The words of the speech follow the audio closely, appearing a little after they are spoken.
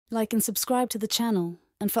Like and subscribe to the channel,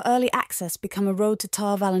 and for early access, become a Road to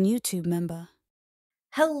Tar Valon YouTube member.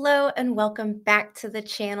 Hello and welcome back to the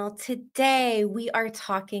channel. Today we are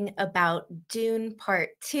talking about Dune Part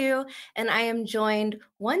 2, and I am joined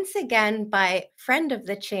once again by friend of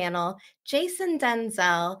the channel, Jason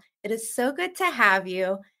Denzel. It is so good to have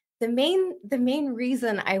you. The main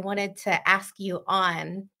reason I wanted to ask you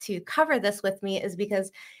on to cover this with me is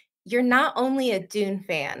because you're not only a Dune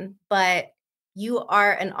fan, but you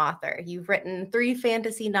are an author. You've written 3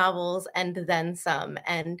 fantasy novels and then some,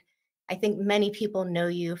 and I think many people know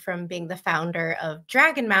you from being the founder of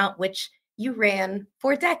Dragonmount, which you ran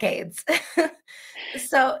for decades.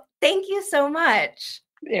 So, thank you so much.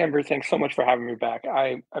 Amber, thanks so much for having me back.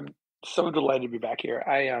 I'm so delighted to be back here.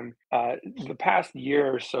 The past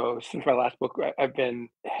year or so since my last book, I've been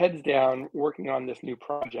heads down working on this new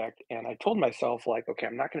project, and I told myself like, okay,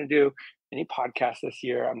 I'm not going to do any podcasts this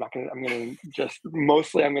year. I'm going to just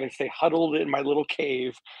mostly I'm going to stay huddled in my little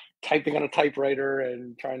cave, typing on a typewriter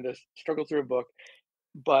and trying to struggle through a book.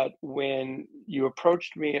 But when you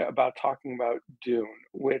approached me about talking about Dune,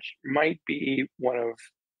 which might be one of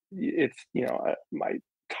my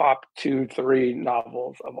top 2, 3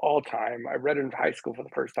 novels of all time. I read it in high school for the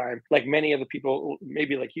first time. Like many of the people,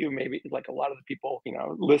 maybe like you, maybe like a lot of the people,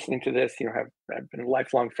 listening to this, have been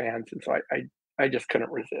lifelong fans. And so I just couldn't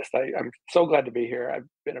resist. I'm so glad to be here. I've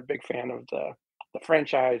been a big fan of the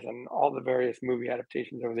franchise and all the various movie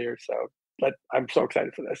adaptations over the years. So but I'm so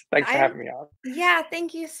excited for this. Thanks for I'm having me on. Yeah,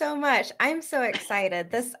 thank you so much. I'm so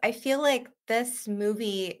excited. I feel like this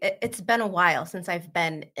movie, it's been a while since I've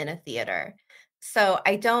been in a theater. So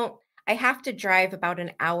I have to drive about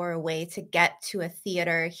an hour away to get to a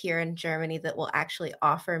theater here in Germany that will actually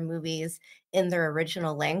offer movies in their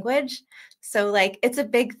original language. So like it's a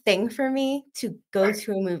big thing for me to go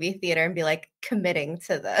to a movie theater and be like committing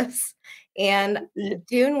to this. And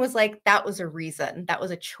Dune was like, that was a reason, that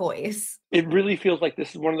was a choice. It really feels like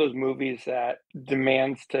this is one of those movies that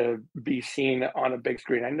demands to be seen on a big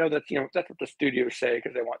screen. I know that's what the studios say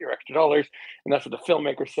because they want your extra dollars, and that's what the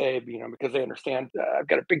filmmakers say, because they understand. I've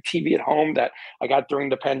got a big TV at home that I got during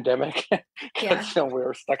the pandemic Yeah. because we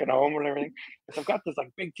were stuck at home and everything. So I've got this like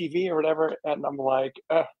big TV or whatever, and I'm like,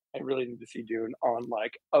 I really need to see Dune on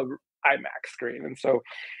like a IMAX screen, and so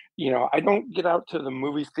I don't get out to the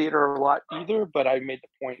movie theater a lot either, but I made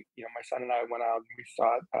the point, my son and I went out and we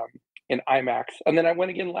saw it in IMAX. And then I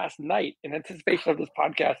went again last night in anticipation of this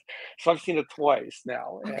podcast. So I've seen it twice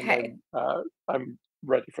now, and Okay. I'm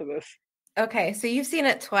ready for this. Okay, so you've seen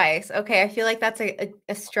it twice. Okay, I feel like that's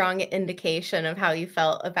a strong indication of how you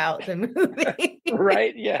felt about the movie.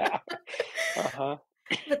 Right? Yeah. Uh-huh.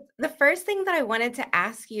 But the first thing that I wanted to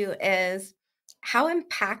ask you is how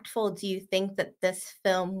impactful do you think that this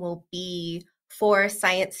film will be for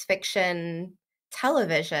science fiction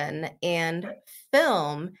television and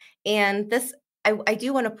film? And I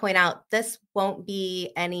do want to point out this won't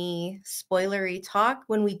be any spoilery talk.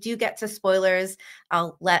 When we do get to spoilers,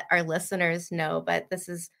 I'll let our listeners know, but this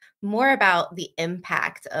is more about the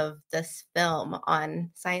impact of this film on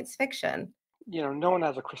science fiction. No one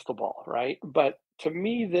has a crystal ball, right? But to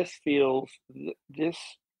me, this feels this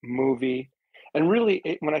movie, and really,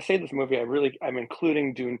 when I say this movie, I'm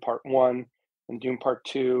including Dune Part One and Dune Part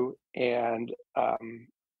Two, and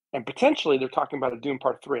potentially they're talking about a Dune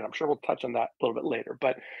Part Three, and I'm sure we'll touch on that a little bit later.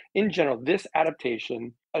 But in general, this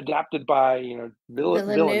adaptation, adapted by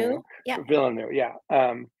Villeneuve? Yeah. Villeneuve, yeah,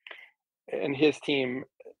 and his team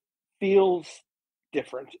feels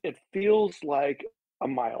different. It feels like a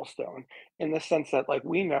milestone in the sense that, like,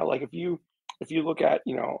 we know, like, if you look at,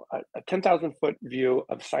 a 10,000-foot view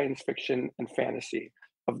of science fiction and fantasy,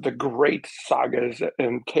 of the great sagas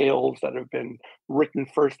and tales that have been written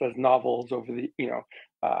first as novels over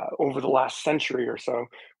the last century or so,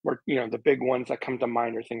 where, the big ones that come to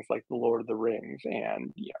mind are things like The Lord of the Rings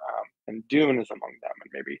and Dune is among them,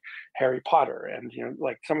 and maybe Harry Potter and,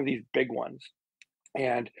 like some of these big ones.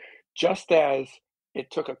 And just as it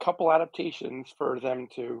took a couple adaptations for them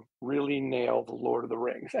to really nail The Lord of the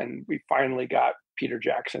Rings, and we finally got Peter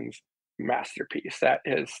Jackson's masterpiece that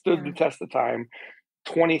has stood the Yeah. test of time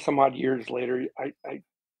 20 some odd years later.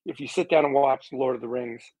 If you sit down and watch The Lord of the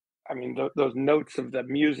Rings, I mean, those notes of the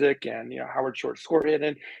music and, Howard Shore's score hit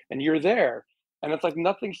in, and you're there. And it's like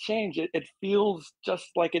nothing's changed. It feels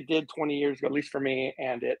just like it did 20 years ago, at least for me,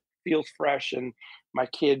 and it feels fresh. And my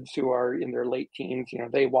kids who are in their late teens,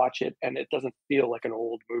 they watch it and it doesn't feel like an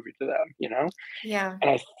old movie to them. Yeah.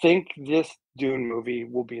 And I think this Dune movie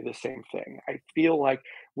will be the same thing. I feel like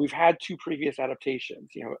we've had 2 previous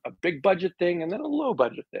adaptations, a big budget thing and then a low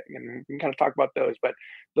budget thing, and we can kind of talk about those, but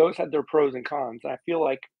those had their pros and cons. And I feel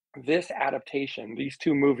like this adaptation, these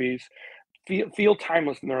two movies feel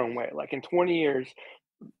timeless in their own way. Like in 20 years,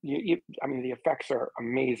 I mean, the effects are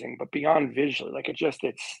amazing, but beyond visually, like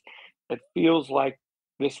it feels like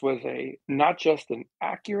this was a not just an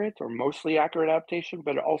accurate or mostly accurate adaptation,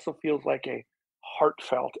 but it also feels like a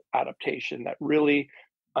heartfelt adaptation that really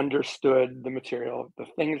understood the material. The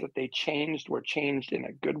things that they changed were changed in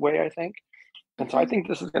a good way, I think. And so I Mhm. think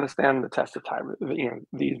this is going to stand the test of time,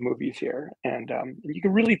 these movies here. And you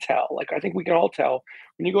can really tell, like, I think we can all tell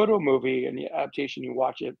when you go to a movie and the adaptation, you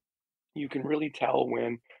watch it, you can really tell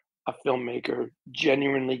when a filmmaker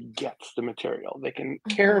genuinely gets the material. They can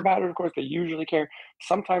care Mhm. about it, of course, they usually care.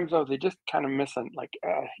 Sometimes, though, they just kind of miss it, like,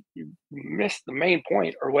 you missed the main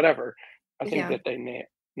point or whatever. I think Yeah. that they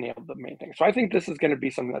nailed the main thing. So I think this is going to be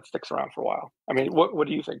something that sticks around for a while. I mean, what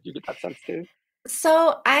do you think? Do you get that sense too?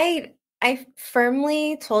 So I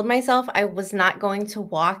firmly told myself I was not going to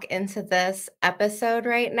walk into this episode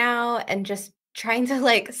right now and just trying to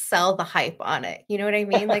like sell the hype on it. You know what I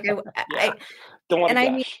mean? Like Yeah, don't want to and I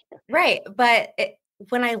mean, gush. right, but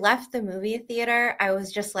when I left the movie theater, I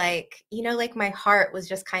was just like, like my heart was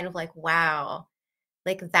just kind of like, wow,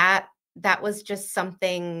 like that was just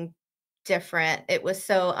something different. It was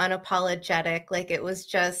so unapologetic. Like it was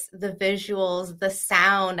just the visuals, the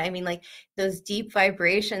sound. I mean, like those deep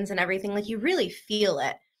vibrations and everything. Like you really feel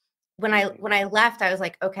it. Mhm. When I left, I was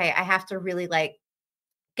like, okay, I have to really like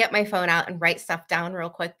get my phone out and write stuff down real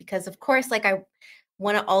quick because of course like I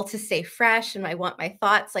want it all to stay fresh and I want my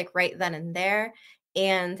thoughts like right then and there.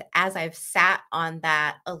 And as I've sat on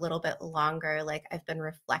that a little bit longer, like I've been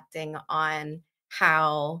reflecting on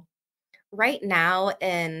how right now,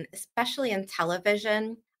 and especially in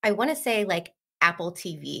television, I want to say like Apple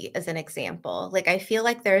TV as an example. Like I feel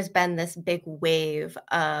like there's been this big wave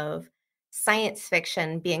of science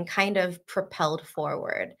fiction being kind of propelled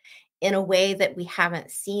forward in a way that we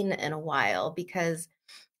haven't seen in a while because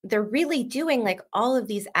they're really doing like all of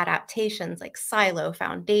these adaptations like Silo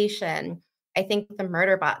Foundation. I think the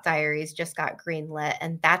Murderbot Diaries just got greenlit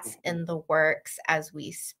and that's Mhm. in the works as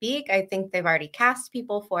we speak. I think they've already cast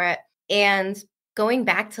people for it. And going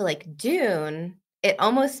back to like Dune, it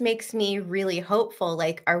almost makes me really hopeful.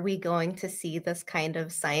 Like, are we going to see this kind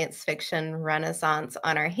of science fiction renaissance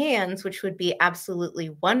on our hands, which would be absolutely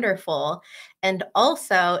wonderful? And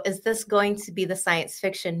also, is this going to be the science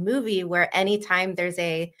fiction movie where anytime there's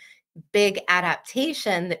a big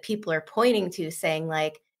adaptation that people are pointing to, saying,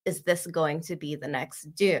 like, is this going to be the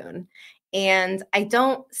next Dune? And I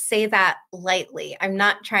don't say that lightly. I'm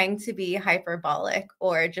not trying to be hyperbolic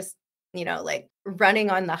or just, like running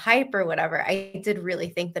on the hype or whatever. I did really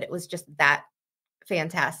think that it was just that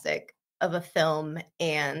fantastic of a film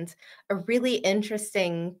and a really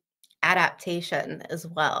interesting adaptation as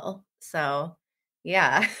well. So,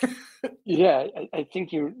 yeah. Yeah, I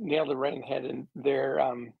think you nailed it right in the head, and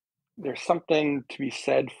there's something to be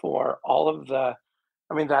said for all of the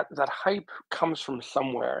I mean, that hype comes from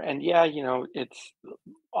somewhere, and yeah, it's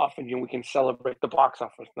often, we can celebrate the box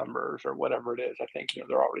office numbers or whatever it is. I think,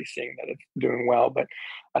 they're already seeing that it's doing well, but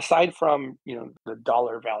aside from, the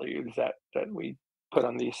dollar values that we put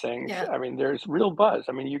on these things, Yeah. I mean, there's real buzz.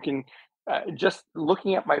 I mean, you can just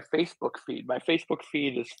looking at my Facebook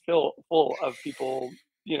feed is full of people,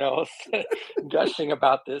 you know, gushing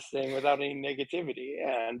about this thing without any negativity.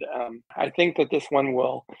 And I think that this one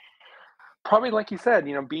will probably, like you said,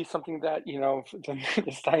 be something that,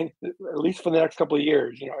 the science, at least for the next couple of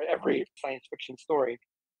years, every science fiction story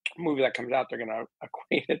movie that comes out, they're going to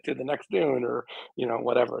equate it to the next Dune or,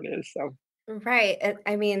 whatever it is. So, Right.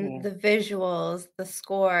 I mean, yeah. the visuals, the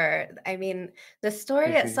score, I mean, the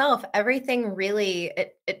story Hmm. itself, everything really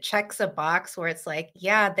it checks a box where it's like,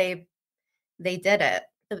 yeah, they did it.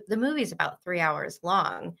 The movie's about 3 hours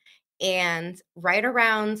long. And right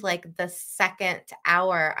around like the second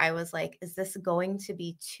hour, I was like, is this going to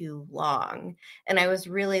be too long? And I was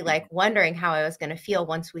really like wondering how I was going to feel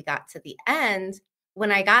once we got to the end. When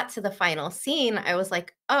I got to the final scene, I was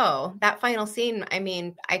like, oh, that final scene, I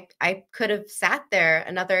mean, I could have sat there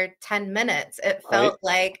another 10 minutes. It Right. felt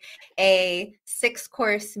like a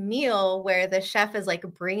 6-course meal where the chef is like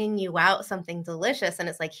bringing you out something delicious and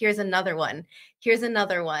it's like, here's another one,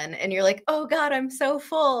 and you're like, oh god, I'm so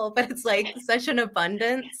full, but it's like such an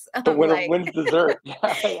abundance But of when like when's dessert? Yeah,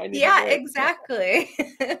 I need yeah, dessert. exactly.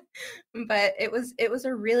 But it was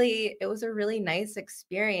a really nice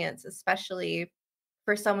experience, especially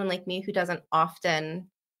for someone like me who doesn't often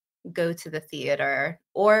go to the theater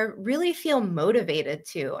or really feel motivated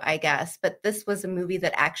to, I guess. But this was a movie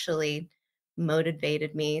that actually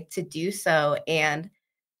motivated me to do so. And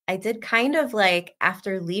I did kind of like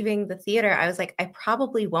after leaving the theater, I was like, I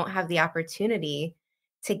probably won't have the opportunity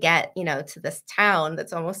to get, to this town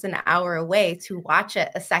that's almost an hour away to watch it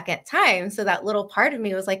a second time. So that little part of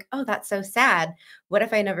me was like, oh, that's so sad. What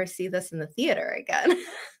if I never see this in the theater again?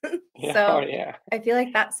 Yeah. Oh, So yeah. I feel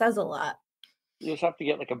like that says a lot. You just have to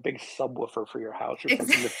get like a big subwoofer for your house or something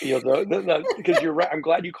to Exactly. feel because you're right. I'm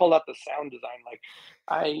glad you called out the sound design.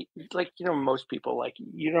 Most people, like,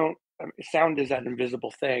 you don't, sound is that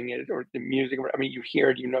invisible thing, or the music. I mean, you hear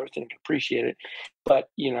it, you notice it and appreciate it. But,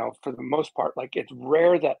 for the most part, like, it's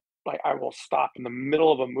rare that, like, I will stop in the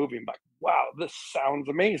middle of a movie and be like, wow, this sounds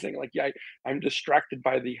amazing. Like, yeah, I'm distracted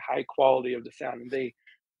by the high quality of the sound. And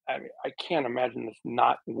I mean, I can't imagine this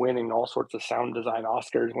not winning all sorts of sound design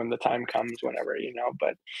Oscars when the time comes, whenever,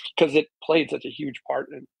 but because it played such a huge part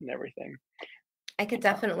in everything. I could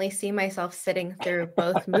definitely see myself sitting through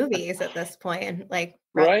both movies at this point, like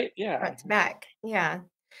Right? Yeah. front to back. Yeah.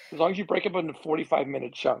 As long as you break up into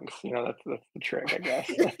 45-minute chunks, that's the trick, I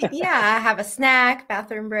guess. Yeah, have a snack,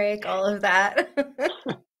 bathroom break, all of that.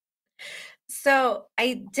 So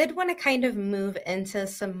I did want to kind of move into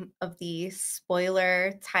some of the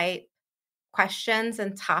spoiler type questions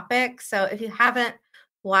and topics. So if you haven't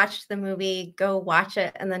watched the movie, go watch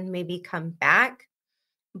it and then maybe come back.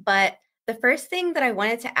 But the first thing that I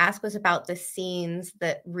wanted to ask was about the scenes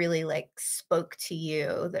that really like spoke to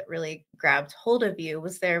you, that really grabbed hold of you.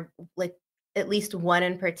 Was there like at least one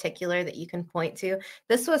in particular that you can point to?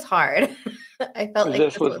 This was hard. I felt like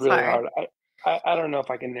This this was was really hard. hard. I don't know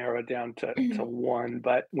if I can narrow it down to one,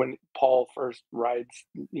 but when Paul first rides,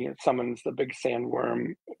 summons the big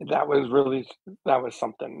sandworm, that was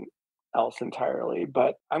something else entirely.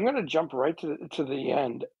 But I'm gonna jump right to the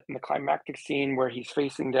end, in the climactic scene where he's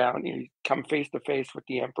facing down, he's come face to face with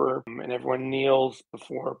the emperor, and everyone kneels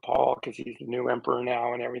before Paul because he's the new emperor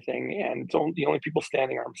now and everything, and the only people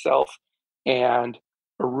standing are himself and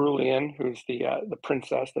Aurelian, who's the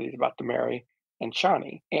princess that he's about to marry, and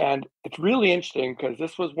Chani. And it's really interesting because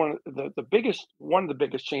this was one of the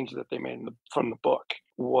biggest changes that they made from the book,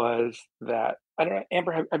 was that, I don't know,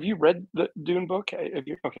 Amber, have you read the Dune book? Have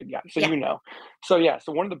you? Okay, yeah. So Yeah. So yeah,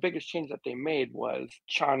 so one of the biggest changes that they made was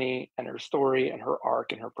Chani and her story and her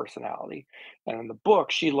arc and her personality. And in the book,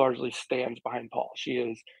 she largely stands behind Paul.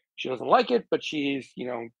 She doesn't like it, but she's,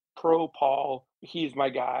 pro Paul. He's my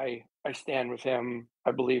guy. I stand with him.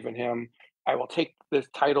 I believe in him. I will take this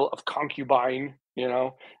title of concubine,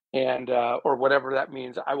 and or whatever that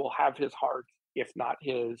means. I will have his heart, if not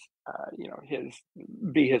his, his,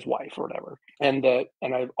 be his wife or whatever. And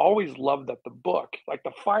I've always loved that the book, like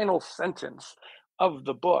the final sentence of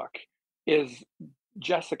the book, is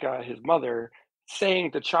Jessica, his mother,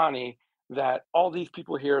 saying to Chani that all these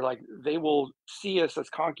people here, like, they will see us as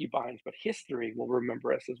concubines, but history will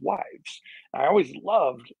remember us as wives. I always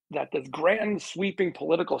loved that this grand sweeping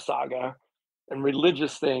political saga and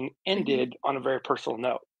religious thing Mhm. ended on a very personal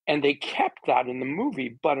note. And they kept that in the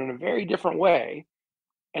movie, but in a very different way.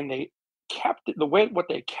 And they kept it the way, what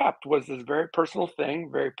they kept was this very personal thing,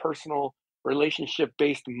 very personal relationship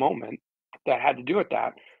based moment that had to do with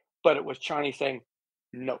that. But it was Chani saying,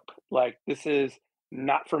 nope, like, this is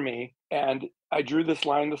not for me. And I drew this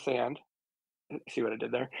line in the sand. See what I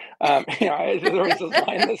did there? There was this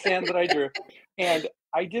line in the sand that I drew, and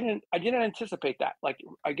I didn't anticipate that. Like,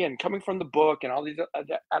 again, coming from the book and all these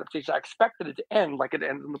adaptations, I expected it to end like it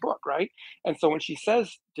ends in the book, right? And so when she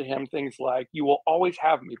says to him things like, "You will always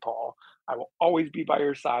have me, Paul. I will always be by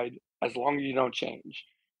your side as long as you don't change,"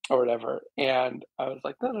 or whatever. And I was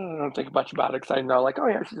like, no, no, no, don't think much about it, because I know, like, oh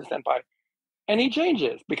yeah, she's a senpai. And he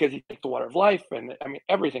changes because he takes the water of life, and I mean,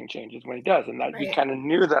 everything changes when he does, and that he Right. kind of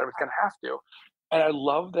knew that it was going to have to. And I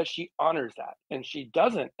love that she honors that, and she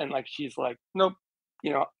doesn't, and like, she's like, nope,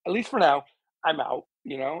 at least for now, I'm out,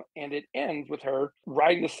 and it ends with her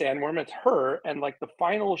riding the sandworm. It's her, and like the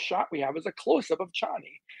final shot we have is a close up of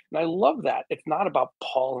Chani, and I love that. It's not about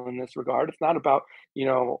Paul in this regard. It's not about,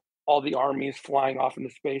 all the armies flying off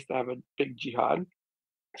into space to have a big jihad.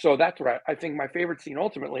 So that's right. I think my favorite scene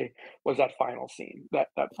ultimately was that final scene, that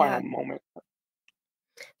final Yeah. moment.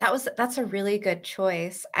 That's a really good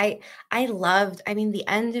choice. I loved, I mean, the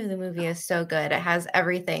end of the movie is so good. It has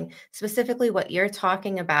everything, specifically what you're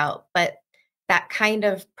talking about, but that kind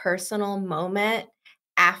of personal moment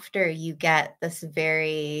after you get this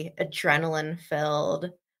very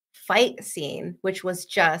adrenaline-filled fight scene, which was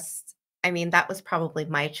just, I mean, that was probably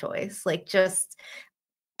my choice. Like, just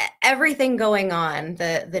everything going on,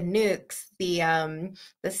 the nukes, the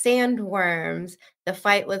sandworms, the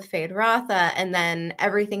fight with Fade Rotha, and then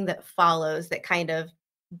everything that follows that kind of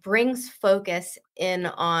brings focus in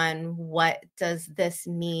on what does this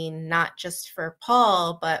mean, not just for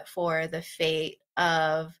Paul, but for the fate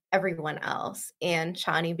of everyone else, and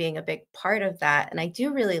Chani being a big part of that. And I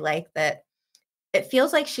do really like that it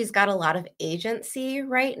feels like she's got a lot of agency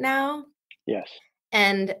right now. Yes.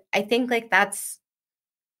 And I think like that's,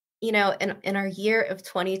 in our year of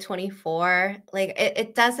 2024, like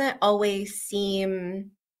it doesn't always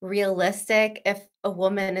seem realistic if a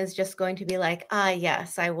woman is just going to be like,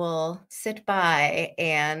 yes, I will sit by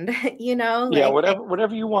and, Yeah, like,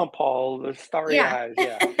 whatever you want, Paul. The starry yeah, eyes,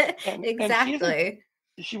 yeah. And exactly.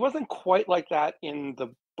 she wasn't quite like that in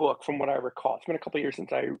the book, from what I recall. It's been a couple of years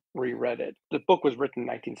since I reread it. The book was written in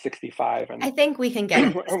 1965, and I think we can get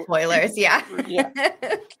into spoilers. Yeah. yeah.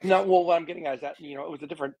 No, well, what I'm getting at is that, it was a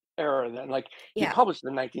different era then. Like, he Yeah. published it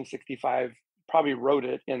in 1965, probably wrote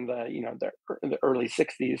it in the, the early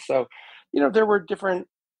 60s. So, there were different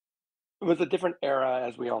it was a different era,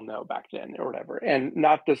 as we all know, back then, or whatever. And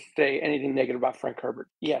not to say anything negative about Frank Herbert.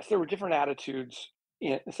 Yes, there were different attitudes,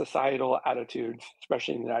 societal attitudes,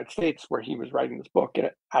 especially in the United States, where he was writing this book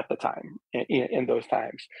at the time, in those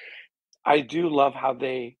times. I do love how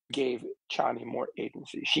they gave Chani more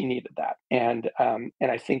agency. She needed that, and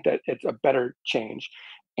I think that it's a better change.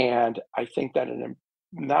 And I think that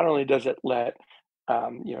not only does it let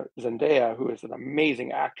Zendaya, who is an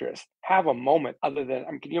amazing actress, have a moment other than,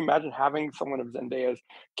 can you imagine having someone of Zendaya's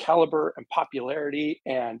caliber and popularity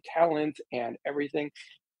and talent and everything,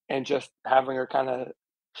 and just having her kind of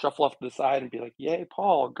shuffle off to the side and be like, "Yay,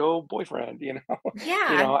 Paul, go boyfriend,"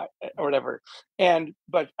 Yeah. or whatever. And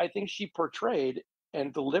but I think she portrayed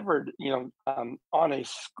and delivered, it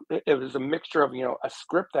was a mixture of, a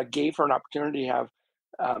script that gave her an opportunity to have,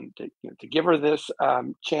 to give her this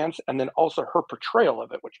chance, and then also her portrayal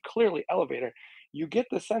of it, which clearly elevated her. You get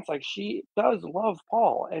the sense like she does love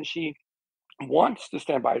Paul, and she wants to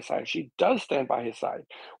stand by his side. She does stand by his side,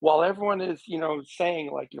 while everyone is,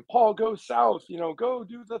 saying like, Paul, go south, go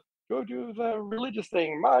do the religious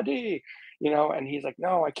thing, Mahdi, and he's like,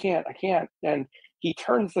 no, I can't. And he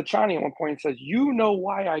turns to Chani at one point and says, you know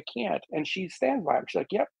why I can't, and she stands by him. She's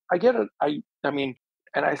like, yep, I get it. I mean,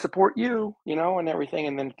 and I support you, and everything.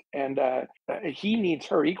 And then he needs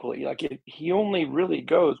her equally. Like, he only really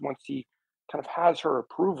goes once he kind of has her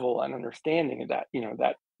approval and understanding of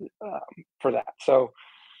that, for that. So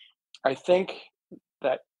I think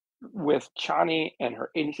that with Chani and her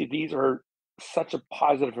agency, these are such a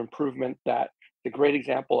positive improvement, that the great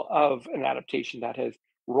example of an adaptation that has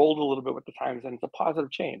rolled a little bit with the times, and it's a positive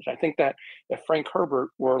change. I think that if Frank Herbert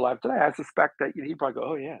were alive today, I suspect that he'd probably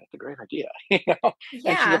go, "Oh yeah, it's a great idea," And she's a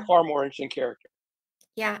Yeah. far more interesting character.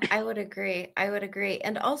 Yeah, I would agree. I would agree.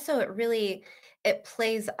 And also it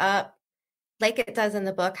plays up like it does in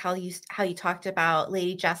the book, how you talked about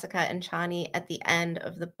Lady Jessica and Chani at the end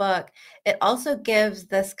of the book. It also gives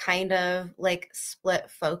this kind of like split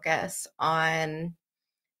focus on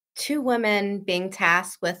two women being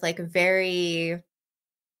tasked with like very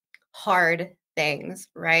hard things,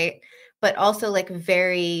 right? But also like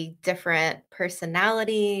very different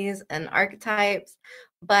personalities and archetypes.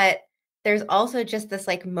 But there's also just this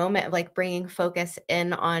like moment of like bringing focus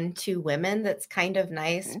in on two women that's kind of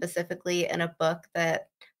nice, Mhm. specifically in a book that,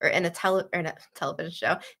 or in a television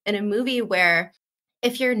show, in a movie where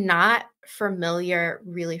if you're not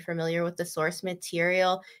really familiar with the source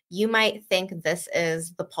material, you might think this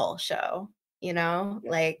is the Paul show, Yeah.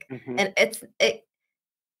 like, Hmm. and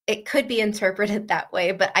it could be interpreted that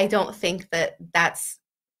way, but I don't think that that's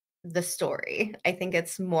the story. I think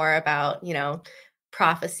it's more about,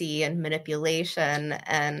 prophecy and manipulation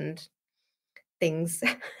and things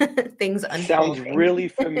things Sounds unfolding. really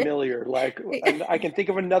familiar. Like, and I can think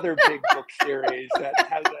of another big book series that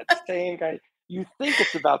has that same kind. You think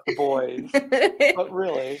it's about the boys, but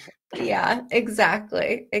really, Yeah,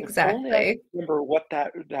 exactly, if only I could exactly. remember what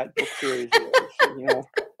that book series is.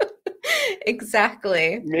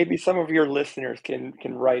 Exactly, Maybe some of your listeners can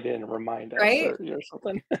write in and remind us, right? or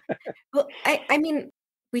something. Well, I mean,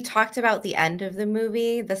 we talked about the end of the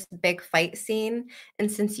movie, this big fight scene, and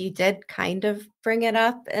since you did kind of bring it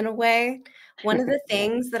up in a way, one of the Yeah.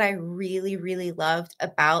 things that I really, really loved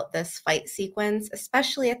about this fight sequence,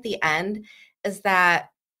 especially at the end, is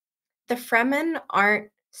that the Fremen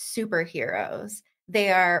aren't superheroes. They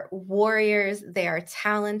are warriors, they are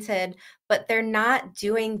talented, but they're not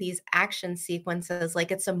doing these action sequences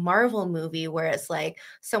like it's a Marvel movie where it's like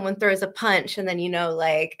someone throws a punch and then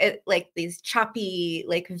like it like these choppy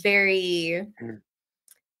like very Mhm.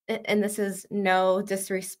 and this is no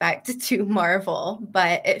disrespect to Marvel,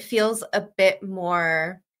 but it feels a bit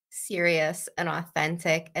more serious and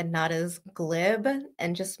authentic and not as glib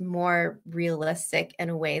and just more realistic in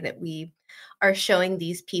a way that we are showing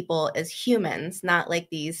these people as humans, not like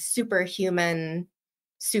these superhuman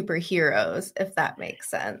superheroes, if that makes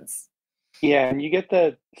sense. Yeah, and you get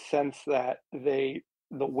the sense that the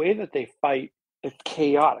way that they fight, it's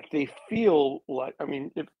chaotic. They feel like, I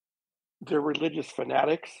mean, if they're religious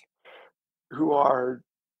fanatics who are,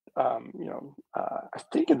 I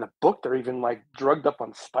think in the book they're even like drugged up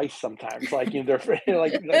on spice sometimes. Like, they're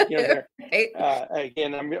they're. Right?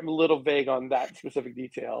 Again, I'm a little vague on that specific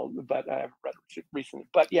detail, but I haven't read it recently.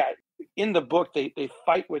 But yeah, in the book they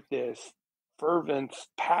fight with this fervent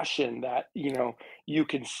passion that you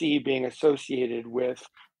can see being associated with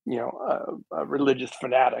a religious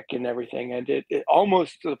fanatic and everything, and it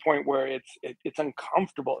almost to the point where it's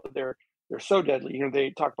uncomfortable. They're so deadly.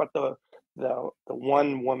 They talk about the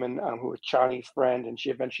one woman who was Chinese friend, and she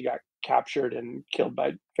eventually got captured and killed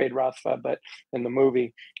by Fade Rasfa, but in the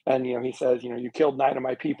movie, and he says, you killed 9 of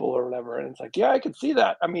my people or whatever, and it's like, yeah, I can see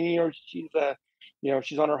that. I mean,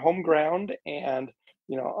 she's on her home ground, and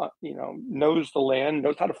knows the land,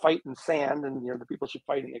 knows how to fight in sand, and the people she's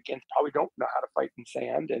fighting against probably don't know how to fight in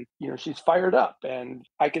sand, and she's fired up, and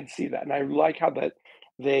I can see that, and I like how that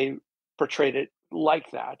they portrayed it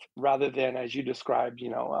like that rather than as you described,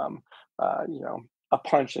 a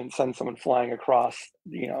punch and send someone flying across,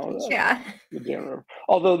 Yeah. the dinner.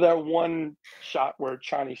 Although that one shot where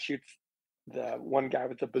Chani shoots the one guy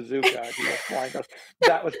with the bazooka and he goes flying across,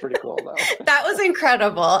 that was pretty cool, though. That was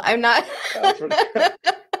incredible. I'm not. That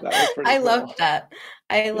was pretty I cool. loved that.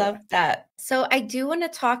 I loved that. So I do want to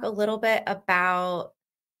talk a little bit about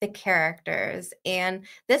the characters. And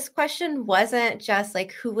this question wasn't just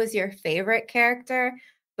like, who was your favorite character,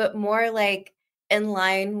 but more like in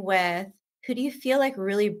line with who do you feel like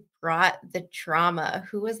really brought the drama?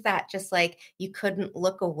 Who was that just like you couldn't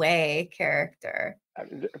look away character? I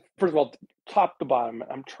mean, first of all, top to bottom,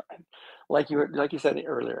 I'm trying, like you said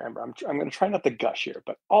earlier, Amber. I'm going to try not to gush here,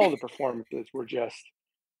 but all the performances were just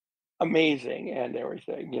amazing and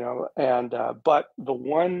everything, And but the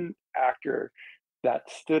one actor that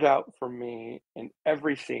stood out for me in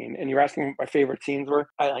every scene, and you're asking what my favorite scenes were.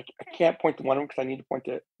 I can't point to one of them because I need to point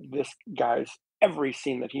to this guy's every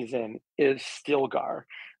scene that he's in is Stilgar.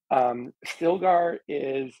 Stilgar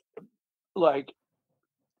is like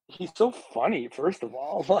he's so funny, first of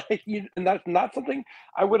all, and that's not something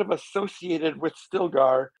I would have associated with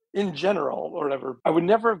Stilgar in general or whatever. I would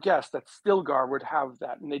never have guessed that Stilgar would have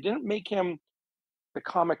that, and they didn't make him the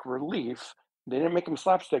comic relief. They didn't make him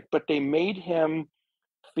slapstick, but they made him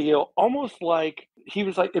feel almost like he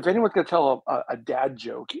was like, if anyone's going to tell a dad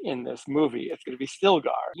joke in this movie, it's going to be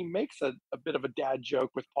Stilgar. He makes a bit of a dad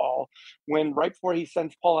joke with Paul when right before he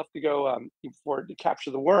sends Paul off to go to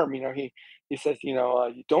capture the worm. He says, you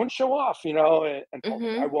don't show off, and Paul's like, I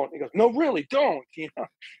Mm-hmm. won't. He goes, no, really, don't,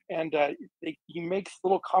 and he makes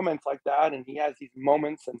little comments like that, and he has these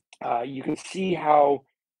moments, and you can see how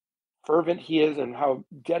fervent he is and how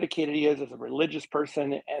dedicated he is as a religious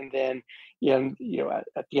person. And then,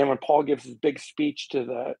 at the end when Paul gives his big speech to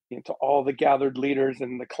to all the gathered leaders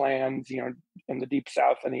and the clans, in the Deep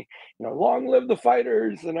South, and he, long live the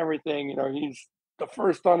fighters and everything. He's the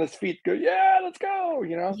first on his feet. Go, yeah, let's go.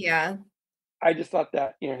 Yeah. I just thought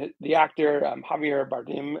that the actor Javier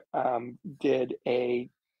Bardem did a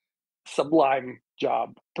sublime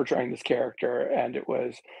job portraying this character, and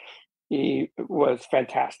he was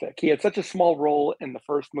fantastic. He had such a small role in the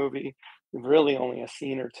first movie, really only a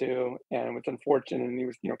scene or two, and it was unfortunate. And he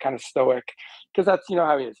was, kind of stoic because that's,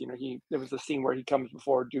 how he is. There was a scene where he comes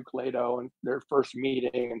before Duke Leto and their first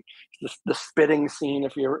meeting, and the spitting scene,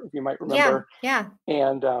 if you might Yeah. remember, Yeah.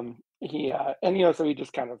 and so he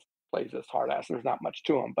just kind of plays this hard ass. There's not much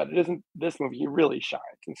to him, but it isn't this movie. He really shines,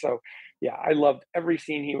 and so yeah, I loved every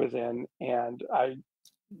scene he was in, and I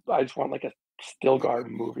just want like a Stilgar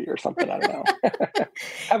movie or something. I don't know.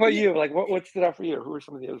 How about you? Like, what stood out for you? Who are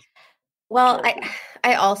some of those Well, I characters?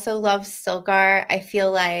 I also love Stilgar. I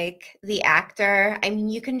feel like the actor, I mean,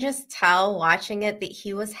 you can just tell watching it that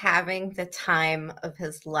he was having the time of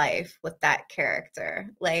his life with that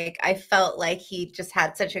character. Like, I felt like he just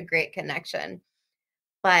had such a great connection.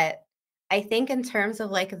 But I think in terms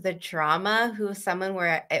of like the drama, who was someone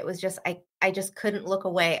where it was just I just couldn't look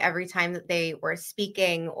away every time that they were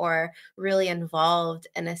speaking or really involved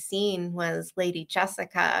in a scene was Lady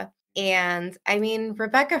Jessica. And I mean,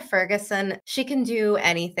 Rebecca Ferguson, she can do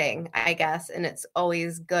anything, I guess, and it's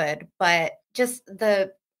always good. But just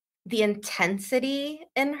the intensity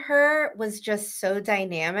in her was just so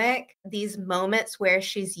dynamic. These moments where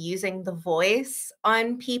she's using the voice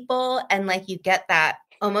on people and like you get that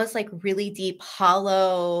almost like really deep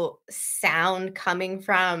hollow sound coming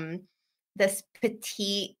from this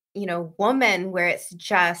petite, woman where it's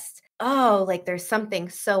just, oh, like there's something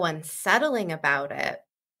so unsettling about it.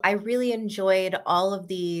 I really enjoyed all of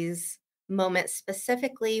these moments,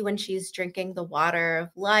 specifically when she's drinking the water of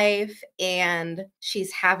life and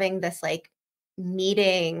she's having this like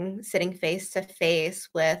meeting, sitting face to face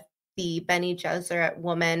with the Bene Gesserit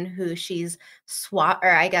woman who she's or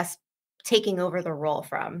I guess taking over the role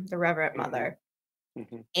from, the Reverend Hmm. Mother.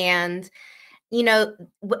 Hmm. And you know,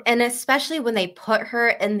 and especially when they put her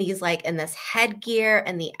in these like in this headgear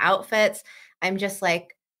and the outfits, I'm just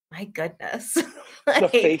like, my goodness. The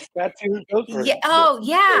Like, face tattoos, those yeah, were oh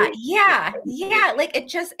yeah, yeah, amazing. yeah. Like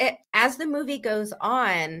as the movie goes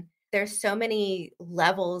on, there's so many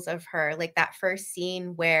levels of her. Like that first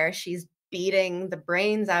scene where she's beating the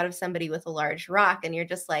brains out of somebody with a large rock, and you're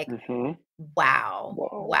just like, Hmm. wow,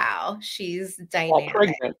 Whoa. wow, she's While dynamic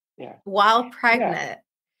pregnant. Yeah. while Yeah. pregnant.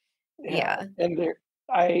 Yeah, Yeah. and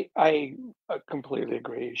I completely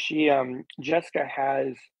agree. Jessica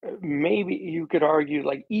has maybe you could argue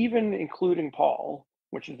like even including Paul,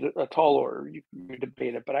 which is a tall order, you can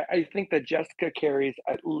debate it, but I think that Jessica carries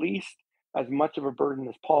at least as much of a burden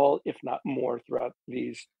as Paul, if not more, throughout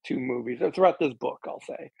these two movies, or throughout this book, I'll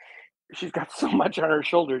say she's got so much on her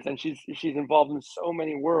shoulders and she's involved in so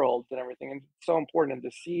many worlds and everything, and it's so important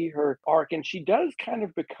to see her arc. And she does kind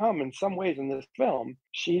of become, in some ways in this film,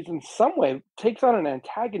 she's in some way takes on an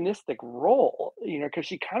antagonistic role, because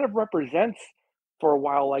she kind of represents for a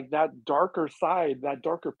while like that darker side, that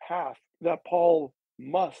darker path that Paul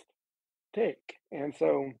must take. And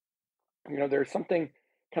so there's something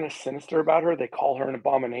kind of sinister about her. They call her an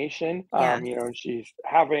abomination. Yes. And she's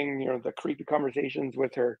having, the creepy conversations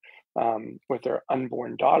with her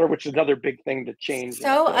unborn daughter, which is another big thing to change. And I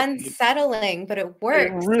So feel like unsettling, but it it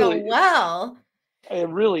works so really, well. it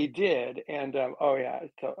really did. And oh yeah,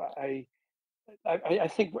 so I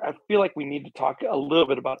think I feel like we need to talk a little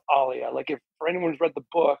bit about Alia. Like if for anyone who's read the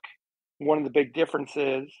book, one of the big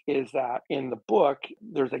differences is that in the book,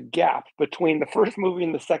 there's a gap between the first movie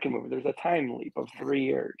and the second movie. There's a time leap of Yeah. 3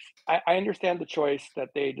 years. I understand the choice that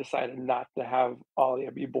they decided not to have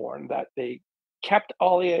Alia be born, that they kept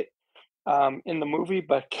Alia in the movie,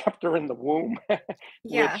 but kept her in the womb,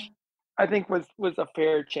 Yeah. which I think was a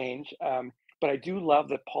fair change. But I do love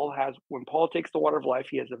that when Paul takes the water of life,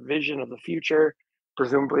 he has a vision of the future,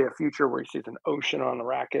 presumably a future where he sees an ocean on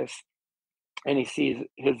Arrakis, and he sees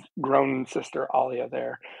his grown sister Alia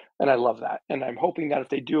there, and I love that. And I'm hoping that if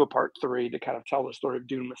they do a part three to kind of tell the story of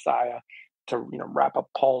Dune Messiah, to wrap up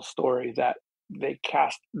Paul's story, that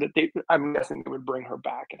I'm guessing they would bring her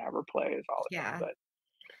back and have her play as Alia. Yeah. But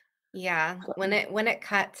Yeah. so, When it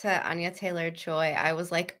cut to Anya Taylor-Joy, I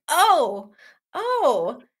was like, "Oh,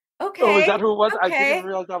 oh, oh, is okay, that who it was? I didn't okay."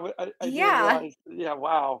 realize that. I didn't Yeah. realize. Yeah,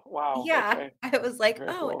 wow, wow. Yeah. Okay, I was like,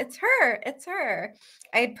 very "Oh, cool. it's her. It's her."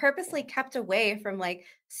 I had purposely kept away from like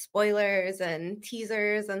spoilers and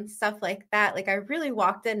teasers and stuff like that. Like I really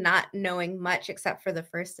walked in not knowing much except for the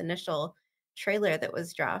first initial trailer that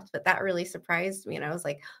was dropped, but that really surprised me and I was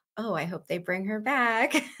like, "Oh, I hope they bring her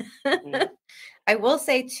back." Yeah. I will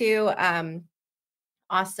say too,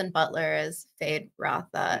 Austin Butler as Fade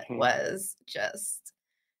Rotha Hmm. was just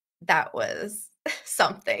that was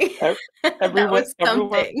something. That Everyone, was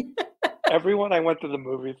everyone something. Everyone I went to the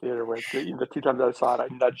movie theater with, the 2 times I saw it,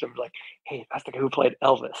 I nudged them like, "Hey, that's the guy who played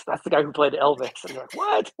Elvis. That's the guy who played Elvis." And they're like,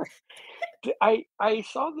 "What?" I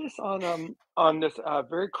saw this on this,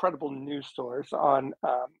 very credible news source on,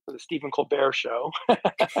 the Stephen Colbert Show.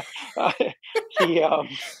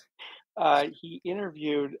 Uh, he, he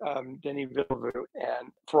interviewed, Denis Villeneuve,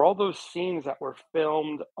 and for all those scenes that were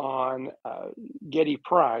filmed on, Getty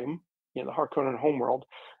Prime, the Harkonnen homeworld,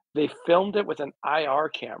 they filmed it with an IR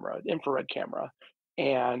camera, infrared camera,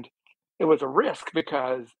 and it was a risk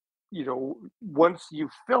because, once you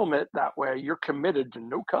film it that way, you're committed to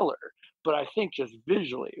no color. But I think just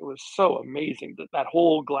visually, it was so amazing that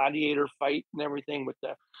whole gladiator fight and everything with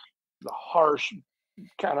the harsh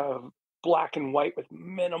kind of black and white with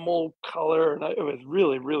minimal color, and it was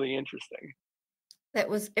really, really interesting. It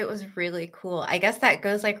was really cool. I guess that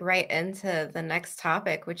goes, like, right into the next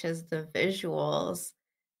topic, which is the visuals.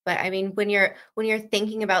 But, I mean, when you're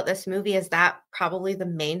thinking about this movie, is that probably the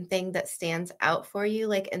main thing that stands out for you,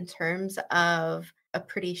 like, in terms of a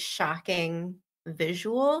pretty shocking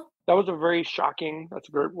visual? That was a very shocking, that's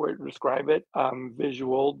a great way to describe it,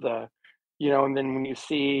 visual, and then when you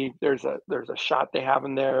see there's a shot they have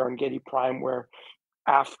in there on Getty Prime where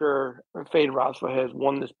after Fade Rosva has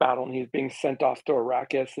won this battle and he's being sent off to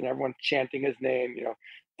Arrakis and everyone's chanting his name,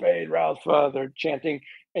 Fade Rosva, they're chanting,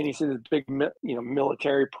 and you see this big,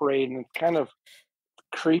 military parade, and it's kind of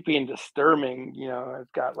creepy and disturbing.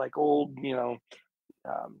 It's got like old,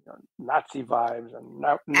 Nazi vibes and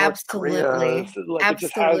North Korea. Absolutely. So, like it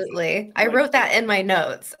just has Absolutely. I like wrote that in my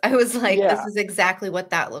notes. I was like, this yeah, is exactly what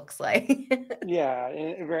that looks like. yeah,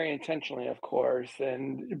 and very intentionally, of course.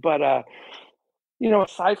 And but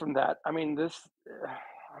aside from that, I mean,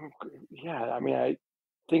 I'm, yeah, I mean, I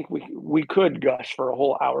think we could gush for a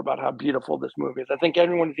whole hour about how beautiful this movie is. I think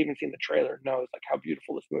everyone who's even seen the trailer knows like how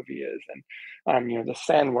beautiful this movie is, and the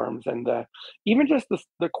sandworms and even just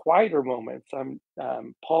the quieter moments.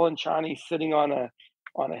 Paul and Chani sitting on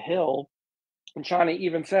a hill, and Chani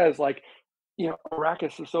even says like,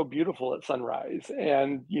 Arrakis is so beautiful at sunrise,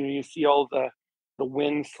 and you see all the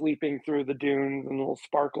wind sweeping through the dunes and little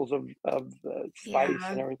sparkles of the spice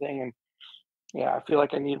Yeah. and everything. And yeah, I feel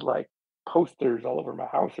like I need like posters all over my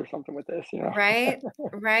house or something with this. Right,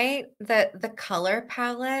 right. The color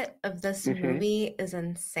palette of this Hmm. movie is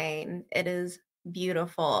insane. It is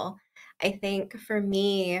beautiful. I think for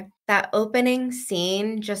me, that opening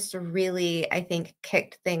scene just really, I think,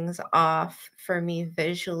 kicked things off for me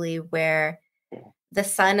visually, where the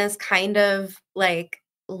sun is kind of like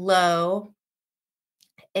low,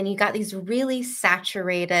 and you got these really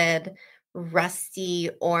saturated rusty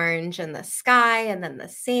orange in the sky and then the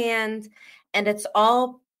sand, and it's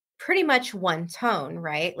all pretty much one tone,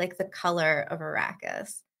 right? Like the color of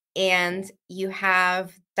Arrakis. And you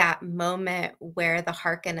have that moment where the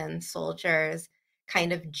Harkonnen soldiers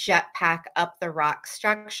kind of jetpack up the rock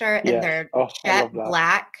structure and Yes. they're Oh, I jet love that.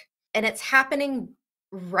 black, and it's happening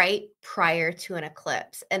right prior to an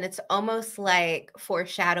eclipse, and it's almost like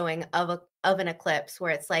foreshadowing of an eclipse,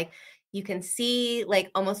 where it's like you can see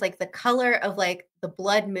like almost like the color of like the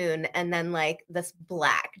blood moon, and then like this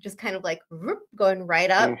black just kind of like whoop, going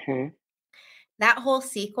right up. Hmm. That whole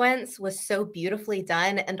sequence was so beautifully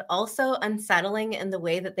done, and also unsettling in the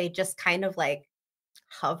way that they just kind of like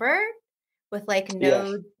hover with like Yes. no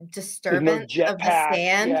There's no disturbance of the jetpack.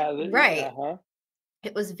 sand. Yeah. Right. Uh-huh.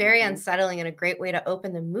 It was very Hmm. unsettling and a great way to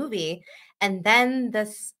open the movie. And then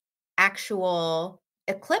this actual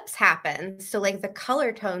eclipse happens. So like the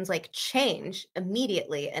color tones like change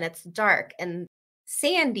immediately, and it's dark and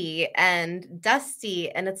sandy and dusty,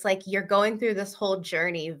 and it's like you're going through this whole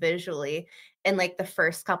journey visually in like the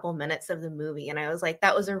first couple minutes of the movie. And I was like,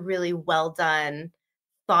 that was a really well done,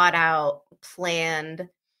 thought out, planned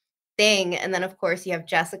thing. And then of course you have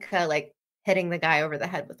Jessica like hitting the guy over the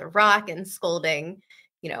head with a rock and scolding,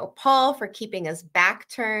 Paul for keeping his back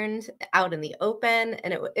turned out in the open.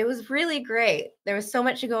 And it was really great. There was so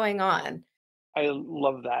much going on. I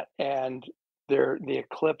love that. And the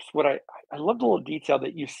eclipse, I love the little detail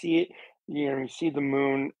that you see it, you see the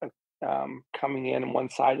moon coming in on one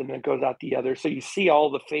side and then it goes out the other. So you see all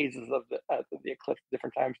the phases of the eclipse at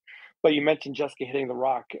different times. But you mentioned Jessica hitting the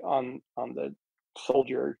rock on the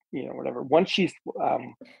soldier, whatever. When she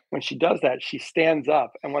does that, she stands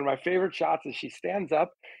up. And one of my favorite shots is she stands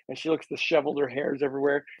up and she looks disheveled, her hair's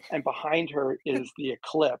everywhere, and behind her is the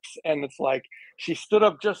eclipse. And it's like she stood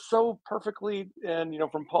up just so perfectly, and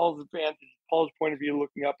from Paul's point of view,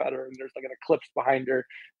 looking up at her, and there's like an eclipse behind her,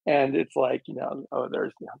 and it's like oh,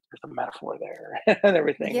 there's a metaphor there and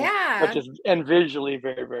everything, but Yeah. just and visually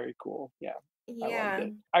very very cool. Yeah, I loved Yeah.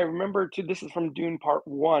 it. I remember too. This is from Dune Part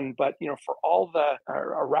One, but for all the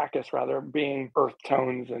Arrakis rather being earth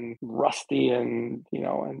tones and rusty and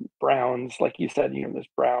browns, like you said, this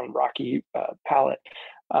brown rocky palette.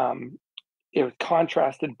 Um, it was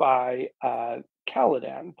contrasted by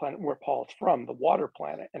Caladan, planet where Paul's from, the water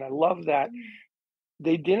planet. And I love that Mm.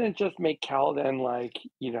 they didn't just make Caladan like,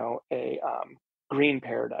 a green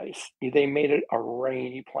paradise. They made it a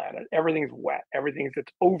rainy planet. Everything's wet.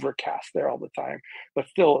 It's overcast there all the time. But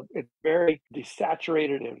still, it's very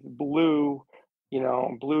desaturated. It's blue,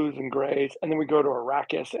 blues and grays. And then we go to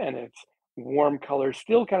Arrakis and it's warm colors,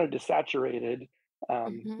 still kind of desaturated,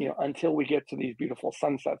 Mhm. until we get to these beautiful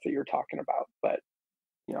sunsets that you're talking about. But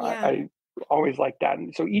Yeah. I always liked that.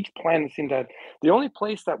 And so each planet seemed to have, the only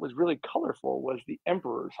place that was really colorful was the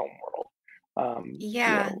Emperor's homeworld.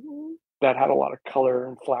 Yeah. That had a lot of color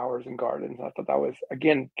and flowers and gardens. I thought that was,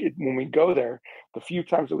 again, when we go there, the few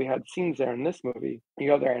times that we had scenes there in this movie, you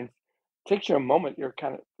go there and it takes you a moment. It's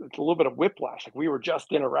a little bit of whiplash. Like we were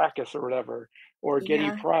just in Arrakis or whatever, or Getty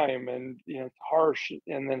Yeah. Prime, and it's harsh.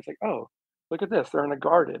 And then it's like, oh, look at this. They're in a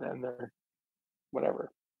garden and they're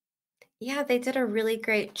whatever. Yeah, they did a really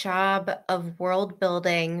great job of world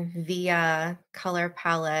building via color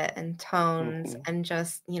palette and tones Hmm. and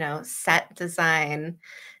just, set design.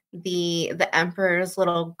 The emperor's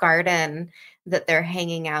little garden that they're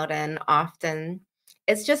hanging out in often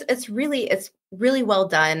it's really well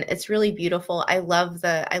done. It's really beautiful. I love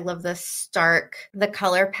the the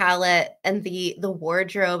color palette and the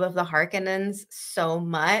wardrobe of the Harkonnens so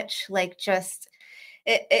much. Like just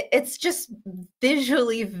it's just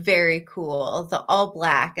visually very cool. The all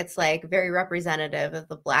black, it's like very representative of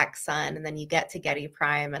the Black Sun, and then you get to Getty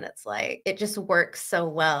Prime, and it's like it just works so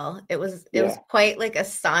well. It was quite like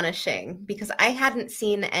astonishing because I hadn't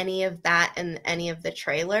seen any of that in any of the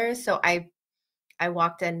trailers, so I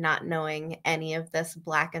walked in not knowing any of this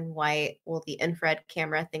black and white, well, the infrared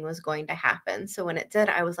camera thing was going to happen. So when it did,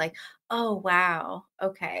 I was like, oh, wow.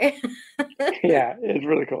 Okay. Yeah, it's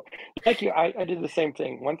really cool. Like you, I did the same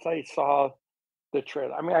thing. Once I saw the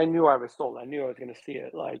trailer, I mean, I knew I was sold. I knew I was going to see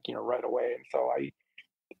it like, right away. And so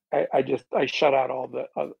I shut out all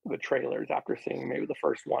the trailers after seeing maybe the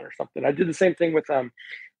first one or something. I did the same thing with I'm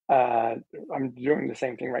doing the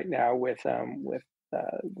same thing right now with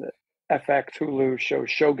the FX Hulu show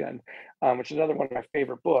Shogun, which is another one of my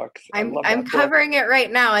favorite books. I love I'm that book. covering it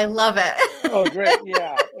right now. I love it. Oh, great!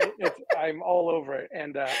 Yeah, I'm all over it,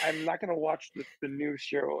 and I'm not going to watch the new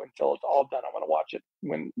show until it's all done. I want to watch it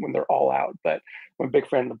when they're all out. But I'm a big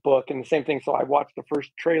fan of the book, and the same thing. So I watched the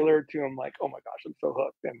first trailer too. I'm like, oh my gosh, I'm so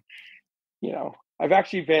hooked. And I've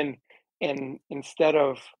actually been instead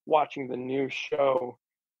of watching the new show,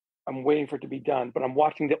 I'm waiting for it to be done, but I'm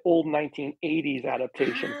watching the old 1980s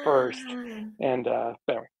adaptation first. And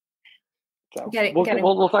anyway, so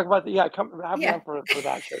we'll talk about the have me on for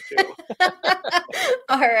that show too.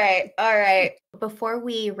 All right. Before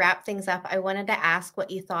we wrap things up, I wanted to ask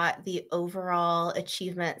what you thought the overall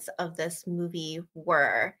achievements of this movie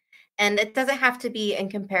were. And it doesn't have to be in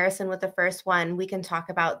comparison with the first one. We can talk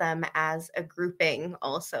about them as a grouping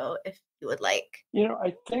also, if you would like.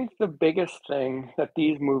 I think the biggest thing that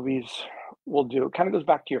these movies will do, kind of goes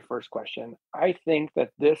back to your first question. I think that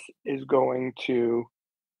this is going to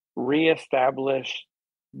reestablish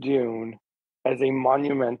Dune as a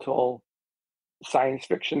monumental science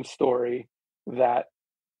fiction story that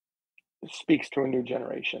speaks to a new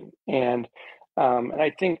generation. And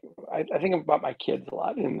I think about my kids a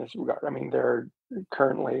lot in this regard. I mean, they're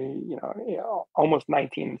currently, almost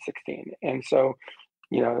 19 and 16. And so,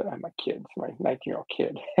 my kids, my 19-year-old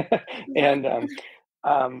kid. And,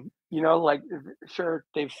 like, sure,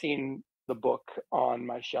 they've seen the book on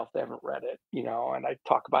my shelf. They haven't read it, and I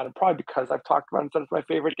talk about it probably because I've talked about it since it's my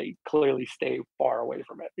favorite. They clearly stay far away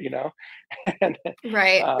from it, and,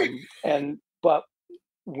 Right. But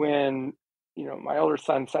when, my older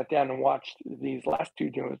son sat down and watched these last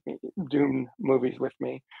two Dune movies with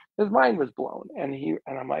me, his mind was blown. And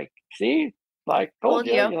I'm like, see, like, told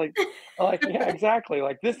you. You're like, yeah, exactly.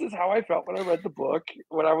 Like, this is how I felt when I read the book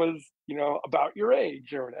when I was, about your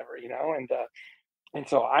age or whatever, and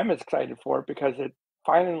so I'm as excited for it because it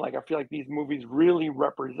finally, like, I feel like these movies really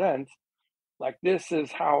represent, like, this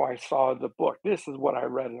is how I saw the book. This is what I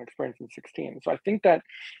read and experienced in 16. So I think that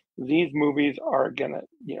these movies are gonna,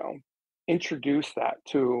 introduce that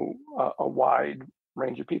to a wide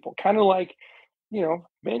range of people. Kind of like,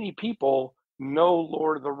 many people know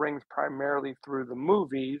Lord of the Rings primarily through the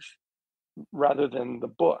movies rather than the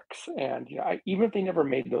books. And even if they never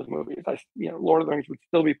made those movies, Lord of the Rings would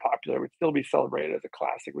still be popular, would still be celebrated as a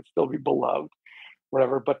classic, would still be beloved,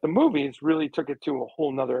 whatever. But the movies really took it to a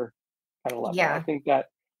whole nother kind of level. Yeah. I think that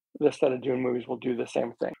this set of Dune movies will do the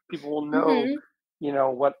same thing. People will know,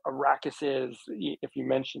 what Arrakis is if you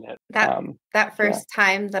mention it. That first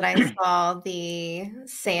time that I saw the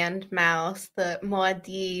sand mouse, the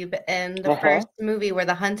Muad'Dib, in the first movie where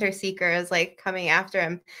the hunter seeker is like coming after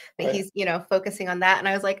him, but he's focusing on that, and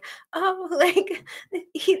I was like, oh, like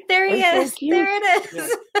there he is, so there it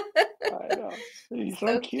is. Yeah. I know, he's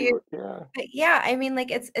so cute. Yeah, but yeah, I mean,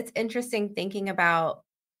 like it's interesting thinking about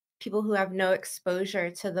people who have no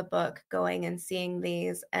exposure to the book going and seeing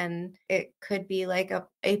these, and it could be like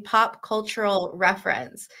a pop cultural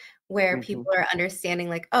reference where people are understanding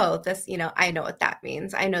like, oh, this, I know what that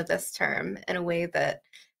means. I know this term in a way that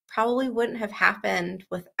probably wouldn't have happened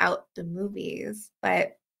without the movies.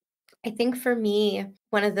 But I think for me,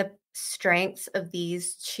 one of the strengths of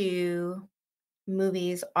these two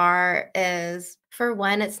movies is for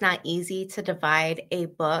one, it's not easy to divide a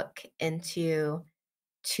book into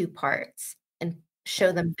two parts and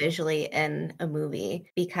show them visually in a movie,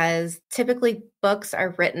 because typically books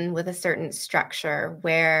are written with a certain structure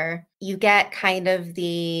where you get kind of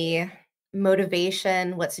the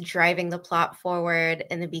motivation, what's driving the plot forward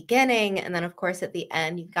in the beginning, and then of course at the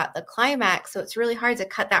end you've got the climax. So it's really hard to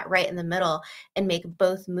cut that right in the middle and make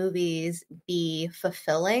both movies be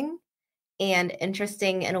fulfilling and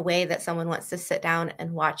interesting in a way that someone wants to sit down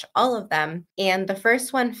and watch all of them. And the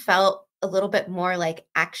first one felt a little bit more like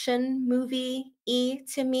action movie-y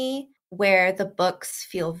to me, where the books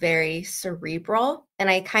feel very cerebral. And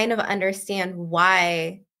I kind of understand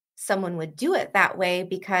why someone would do it that way,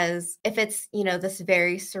 because if it's, this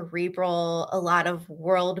very cerebral, a lot of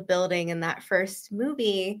world building in that first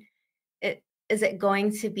movie, is it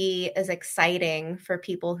going to be as exciting for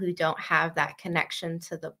people who don't have that connection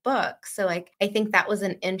to the book? So like I think that was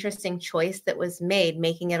an interesting choice that was made,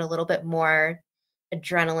 making it a little bit more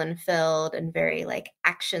adrenaline filled and very like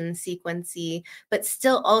action sequency, but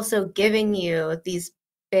still also giving you these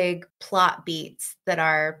big plot beats that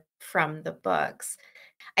are from the books.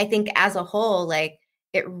 I think as a whole, like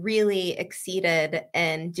it really exceeded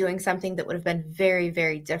in doing something that would have been very,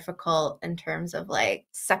 very difficult in terms of like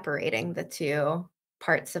separating the two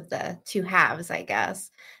parts of the two halves, I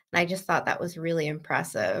guess. And I just thought that was really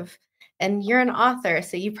impressive. And you're an author,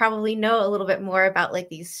 so you probably know a little bit more about like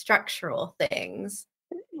these structural things.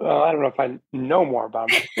 Well, I don't know if I know more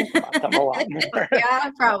about them. I think about them a lot more,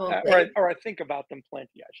 Yeah, probably. or I think about them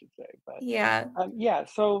plenty, I should say. But Yeah. yeah,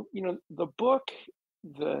 so the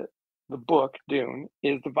the book Dune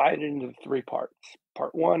is divided into three parts.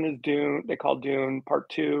 Part one is Dune, they call Dune. Part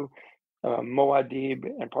two, Moadib,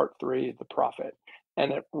 and part three, the Prophet.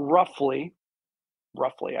 And it roughly,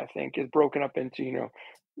 I think, is broken up into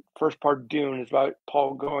first part Dune is about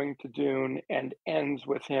Paul going to Dune and ends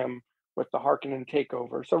with him with the Harkonnen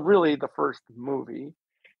takeover. So really the first movie.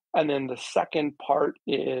 And then the second part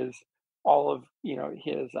is all of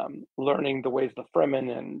his learning the ways of the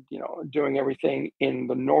Fremen and doing everything in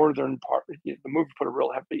the northern part. The movie put a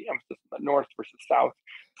real heavy emphasis on the north versus south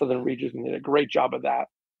southern regions, and did a great job of that.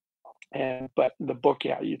 And but the book,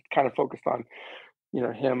 yeah, you kind of focused on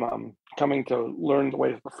him coming to learn the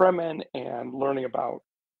ways of the Fremen and learning about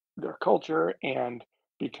their culture and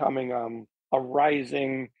becoming a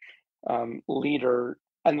rising leader.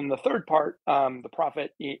 And then the third part, the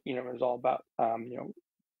prophet, is all about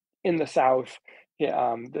in the South,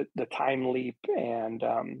 the time leap, and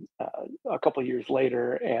a couple of years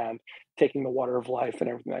later, and taking the water of life and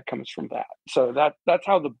everything that comes from that. So that's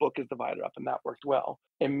how the book is divided up, and that worked well.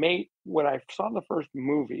 It made when I saw the first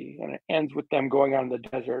movie and it ends with them going out in the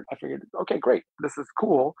desert, I figured, okay, great, this is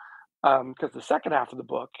cool. Because the second half of the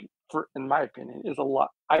book, in my opinion, is a lot.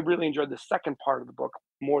 I really enjoyed the second part of the book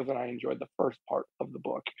more than I enjoyed the first part of the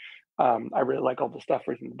book. I really like all the stuff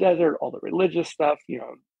where he's in the desert, all the religious stuff,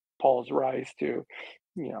 Paul's rise to,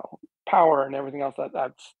 power and everything else.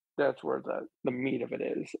 That's where the meat of it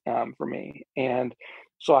is for me. And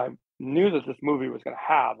so I knew that this movie was going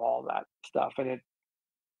to have all that stuff, and it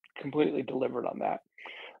completely delivered on that.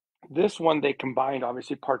 This one, they combined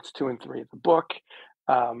obviously parts two and three of the book.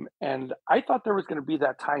 And I thought there was going to be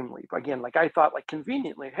that time leap again. Like I thought, like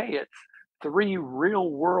conveniently, hey, it's 3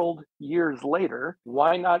 real world years later.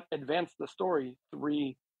 Why not advance the story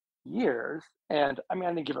 3 years? And I mean,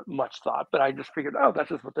 I didn't give it much thought, but I just figured, oh, that's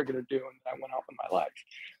just what they're going to do. And I went off on my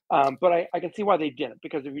legs. But I can see why they didn't,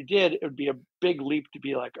 because if you did, it would be a big leap to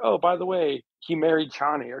be like, oh, by the way, he married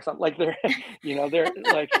Chani or something like they're, they're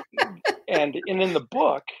like, and in the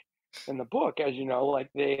book, as you know, like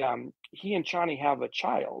they he and Chani have a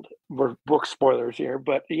child. We're book spoilers here,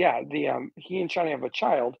 but yeah, he and Chani have a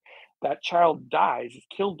child. That child dies, is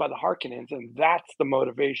killed by the Harkonnens, and that's the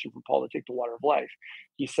motivation for Paul to take the water of life.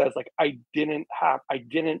 He says, like, I didn't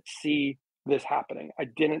see this happening. I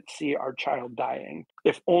didn't see our child dying.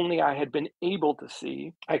 If only I had been able to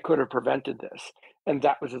see, I could have prevented this. And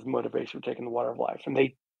that was his motivation for taking the water of life. And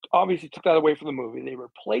they obviously took that away from the movie. They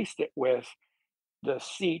replaced it with the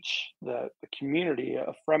Siege, the community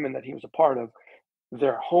of Fremen that he was a part of.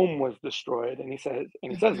 Their home was destroyed, and he says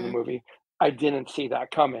in the Mhm. movie, I didn't see that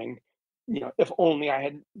coming. If only I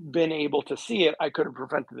had been able to see it, I could have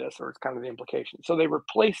prevented this, or it's kind of the implication. So they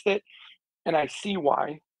replaced it, and I see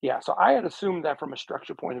why. Yeah, so I had assumed that from a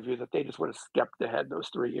structure point of view that they just would have skipped ahead those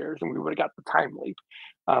 3 years and we would have got the time leap.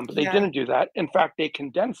 But they Yeah. didn't do that. In fact, they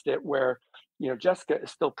condensed it where, Jessica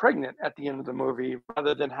is still pregnant at the end of the movie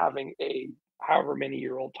rather than having a however many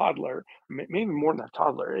year old toddler, maybe more than a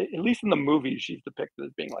toddler. At least in the movie, she's depicted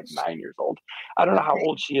as being like 9 years old. I don't know how Okay.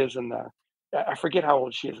 old she is I forget how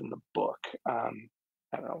old she is in the book. I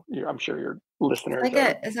don't know. I'm sure your listeners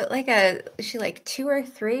are. Is she like 2 or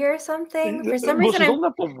 3 or something? For some Well, reason she's I'm old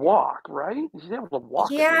enough to walk, right? She's able to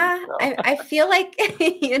walk at least. yeah, So. I feel like,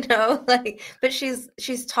 like, but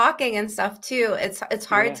she's talking and stuff too. It's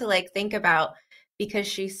hard Yeah, to like think about because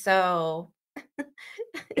she's so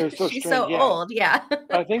it was so she's strange. so Yeah, old. Yeah.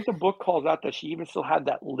 I think the book calls out that she even still had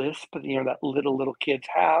that lisp, that little kids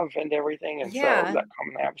have and everything, and so Yeah. that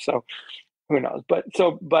common app. So who knows? But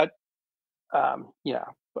Yeah,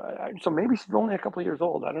 but so maybe she's only a couple of years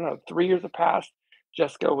old. I don't know. 3 years have passed.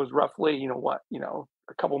 Jessica was roughly,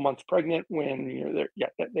 a couple months pregnant when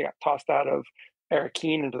they got tossed out of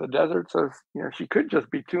Arakeen into the desert. So she could just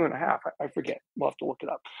be 2.5. I forget. We'll have to look it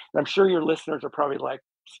up. And I'm sure your listeners are probably like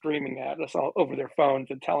screaming at us all over their phones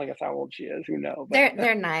and telling us how old she is. Who knows? But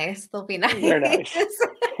They're nice. They'll be nice. they're nice.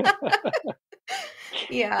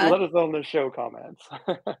 Yeah. Let us know in the show comments.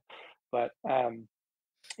 But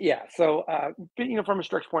yeah, so from a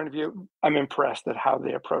strict point of view, I'm impressed at how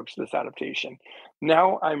they approach this adaptation.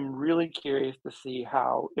 Now I'm really curious to see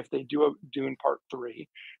how, if they do a Dune Part Three,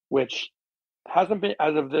 which hasn't been,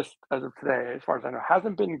 as of today, as far as I know,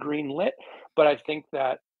 hasn't been greenlit, but I think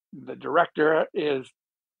that the director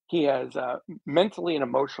he has mentally and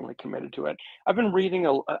emotionally committed to it. I haven't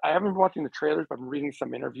been watching the trailers, but I'm reading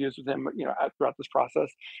some interviews with him, throughout this process,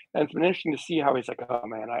 and it's been interesting to see how he's like, "Oh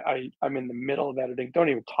man, I'm in the middle of editing. Don't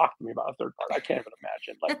even talk to me about a third part. I can't even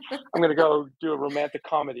imagine. Like, I'm gonna go do a romantic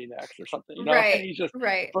comedy next or something, And Right. he's just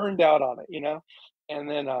Right. burned out on it. And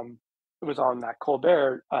then it was on that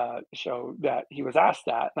Colbert show that he was asked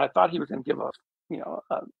that, and I thought he was gonna give a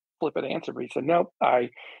flippant answer, but he said, "Nope."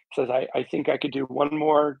 I think I could do one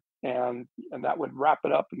more, and that would wrap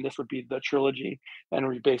it up, and this would be the trilogy, and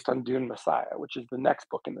it'd be based on Dune Messiah, which is the next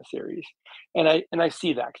book in the series. And I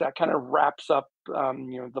see that, because that kind of wraps up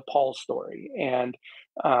the Paul story,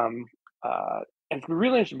 um, and it's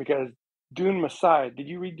really interesting because Dune Messiah. Did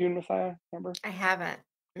you read Dune Messiah? Remember? I haven't.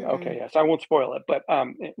 Okay, Mm-mm. yeah, so I won't spoil it, but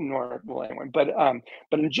nor will anyone. But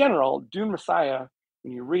in general, Dune Messiah,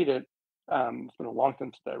 when you read it, it's been a long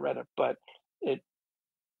time since I read it, but it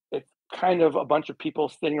it's kind of a bunch of people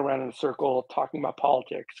sitting around in a circle talking about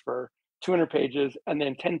politics for 200 pages and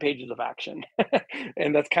then 10 pages of action.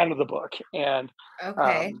 And that's kind of the book.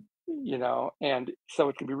 Okay. Um, and so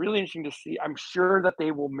it's going to be really interesting to see. I'm sure that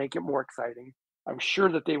they will make it more exciting. I'm sure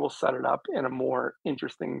that they will set it up in a more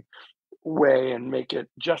interesting way and make it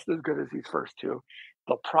just as good as these first two.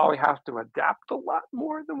 They'll probably have to adapt a lot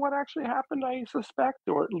more than what actually happened, I suspect,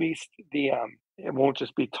 or at least it won't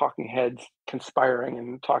just be talking heads conspiring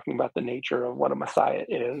and talking about the nature of what a messiah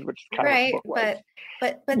is, which is kind of what the Right, book was.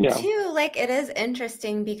 but Yeah. too, like, it is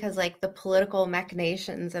interesting because like the political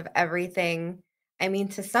machinations of everything, I mean,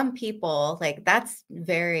 to some people, like that's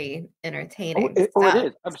very entertaining It stuff.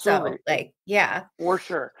 is absolutely. So, like, yeah. For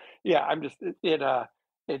sure. Yeah, I'm just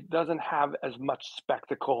it doesn't have as much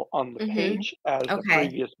spectacle on the Mm-hmm. page as the Okay.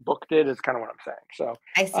 previous book did, is kind of what I'm saying. So,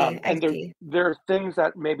 I see. I and see. there's things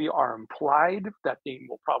that maybe are implied that they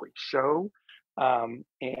will probably show.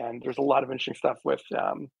 And there's a lot of interesting stuff with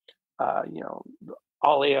you know,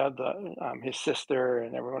 Alia, his sister,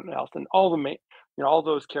 and everyone else, and all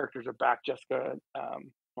those characters are back. Jessica,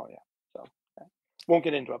 oh yeah. So won't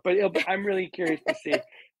get into it, but I'm really curious to see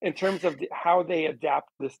in terms of how they adapt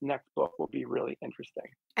this next book. Will be really interesting.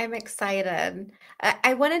 I'm excited.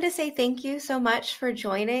 I wanted to say thank you so much for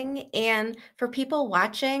joining. And for people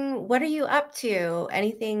watching, what are you up to?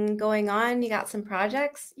 Anything going on? You got some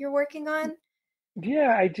projects you're working on?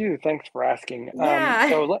 Yeah, I do. Thanks for asking. Yeah.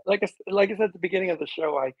 So, like I said at the beginning of the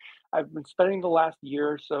show, I've been spending the last year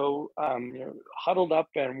or so, huddled up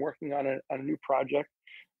and working on a new project.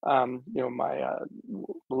 My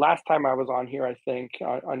last time I was on here, I think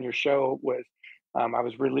on your show was I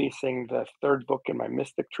was releasing the third book in my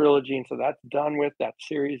Mystic trilogy, and so that's done with. That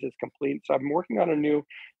series is complete. So I'm working on a new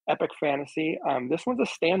epic fantasy. This one's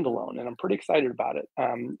a standalone, and I'm pretty excited about it.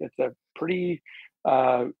 It's a pretty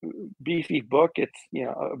uh, beefy book. It's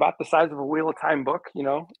about the size of a Wheel of Time book.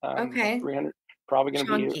 About Okay. 300, probably going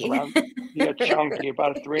to be Chunky. around, chunky,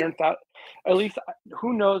 about a 300,000. At least,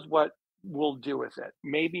 who knows what we'll do with it.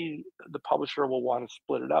 Maybe the publisher will want to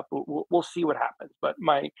split it up. We'll see what happens. But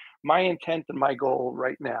my intent and my goal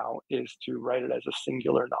right now is to write it as a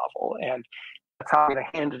singular novel, and that's how I'm going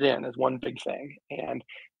to hand it in as one big thing. And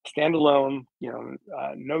standalone,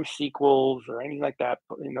 no sequels or anything like that.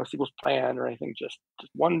 No sequels planned or anything. Just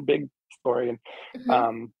one big story, and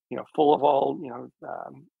Mhm. full of all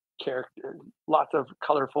characters, lots of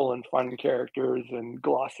colorful and fun characters and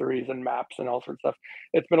glossaries and maps and all sorts of stuff.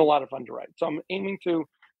 It's been a lot of fun to write. So I'm aiming to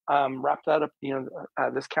wrap that up,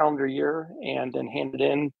 this calendar year, and then hand it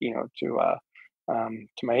in, to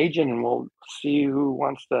my agent, and we'll see who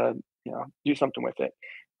wants to, do something with it.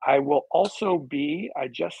 I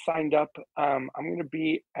just signed up. I'm going to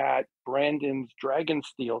be at Brandon's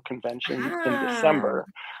Dragonsteel convention in Ah, December.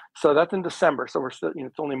 So that's in December. So we're still,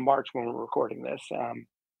 it's only March when we're recording this.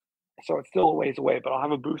 So it's still a ways away, but I'll have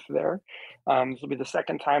a booth there. This will be the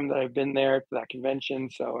second time that I've been there to that convention.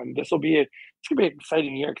 So, and it's gonna be an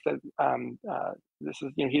exciting year because this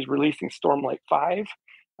is, he's releasing Stormlight 5,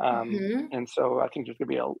 Hmm. And so I think there's going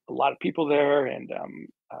to be a lot of people there, and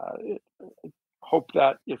hope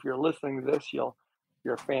that if you're listening to this, you're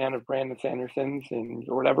a fan of Brandon Sanderson's and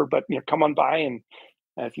or whatever. But come on by, and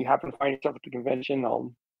if you happen to find yourself at the convention,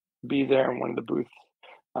 I'll be there in one of the booths.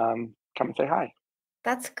 Come and say hi.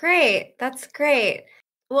 That's great. That's great.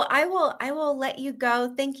 Well, I will let you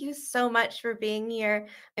go. Thank you so much for being here.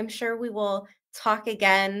 I'm sure we will talk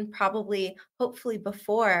again, probably hopefully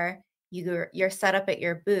before you're set up at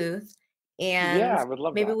your booth, Yeah, and I would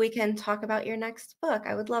love maybe that. we can talk about your next book.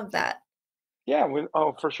 I would love that. Yeah,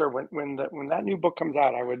 oh, for sure. When that new book comes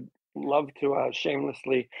out, I would love to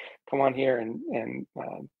shamelessly come on here and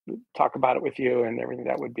talk about it with you and everything.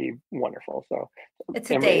 That would be wonderful. So,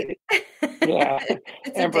 It's a Amber, date. yeah,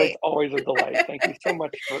 It's a Amber, it's date. always a delight. Thank you so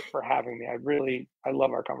much for having me. I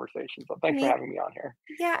love our conversation. So thanks for Me having me on here.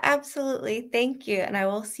 Yeah, absolutely. Thank you, and I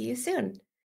will see you soon.